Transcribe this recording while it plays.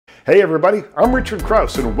Hey everybody, I'm Richard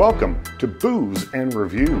Krause and welcome to Booze and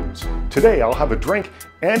Reviews. Today I'll have a drink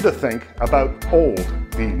and a think about Old,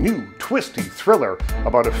 the new twisty thriller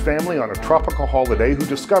about a family on a tropical holiday who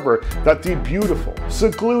discover that the beautiful,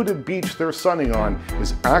 secluded beach they're sunning on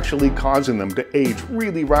is actually causing them to age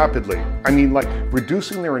really rapidly. I mean, like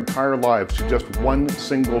reducing their entire lives to just one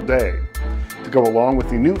single day. To go along with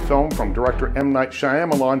the new film from director M. Night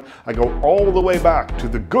Shyamalan, I go all the way back to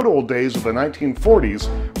the good old days of the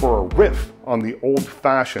 1940s for a riff on the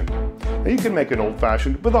old-fashioned. Now you can make an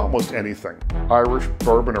old-fashioned with almost anything. Irish,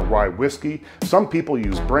 bourbon, or rye whiskey. Some people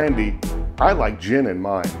use brandy. I like gin in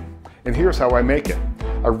mine. And here's how I make it.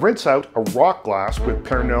 I rinse out a rock glass with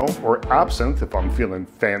Pernod or absinthe if I'm feeling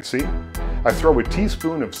fancy. I throw a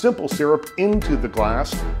teaspoon of simple syrup into the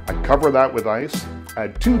glass. I cover that with ice.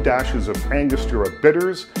 Add 2 dashes of Angostura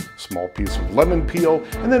bitters, small piece of lemon peel,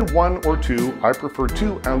 and then 1 or 2, I prefer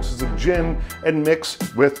 2 ounces of gin, and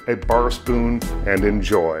mix with a bar spoon and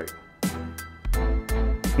enjoy.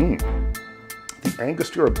 The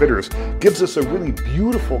Angostura bitters gives us a really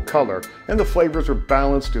beautiful color, and the flavors are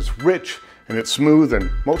balanced, it's rich, and it's smooth, and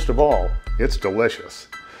most of all, it's delicious.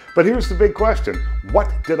 But here's the big question. What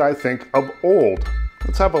did I think of Old?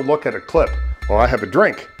 Let's have a look at a clip while I have a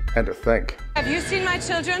drink and a think. Have you seen my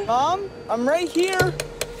children? Mom, I'm right here.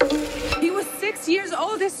 He was 6 years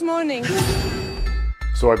old this morning.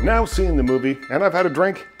 So I've now seen the movie and I've had a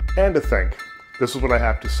drink and a think. This is what I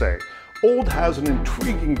have to say. Old has an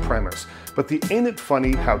intriguing premise, but the ain't it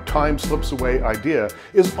funny how time slips away idea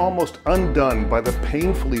is almost undone by the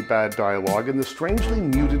painfully bad dialogue and the strangely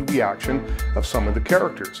muted reaction of some of the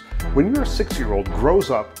characters. When your 6-year-old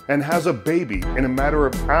grows up and has a baby in a matter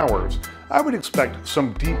of hours, I would expect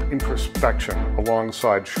some deep introspection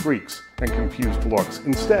alongside shrieks and confused looks.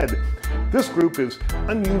 Instead, this group is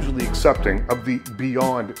unusually accepting of the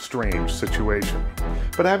beyond strange situation.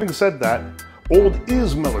 But having said that, Old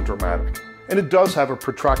is melodramatic, and it does have a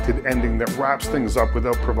protracted ending that wraps things up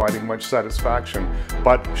without providing much satisfaction,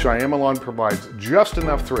 but Shyamalan provides just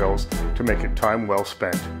enough thrills to make it time well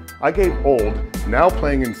spent. I gave Old, now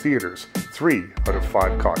playing in theaters, 3 out of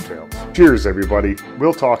 5 cocktails. Cheers everybody,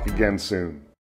 we'll talk again soon.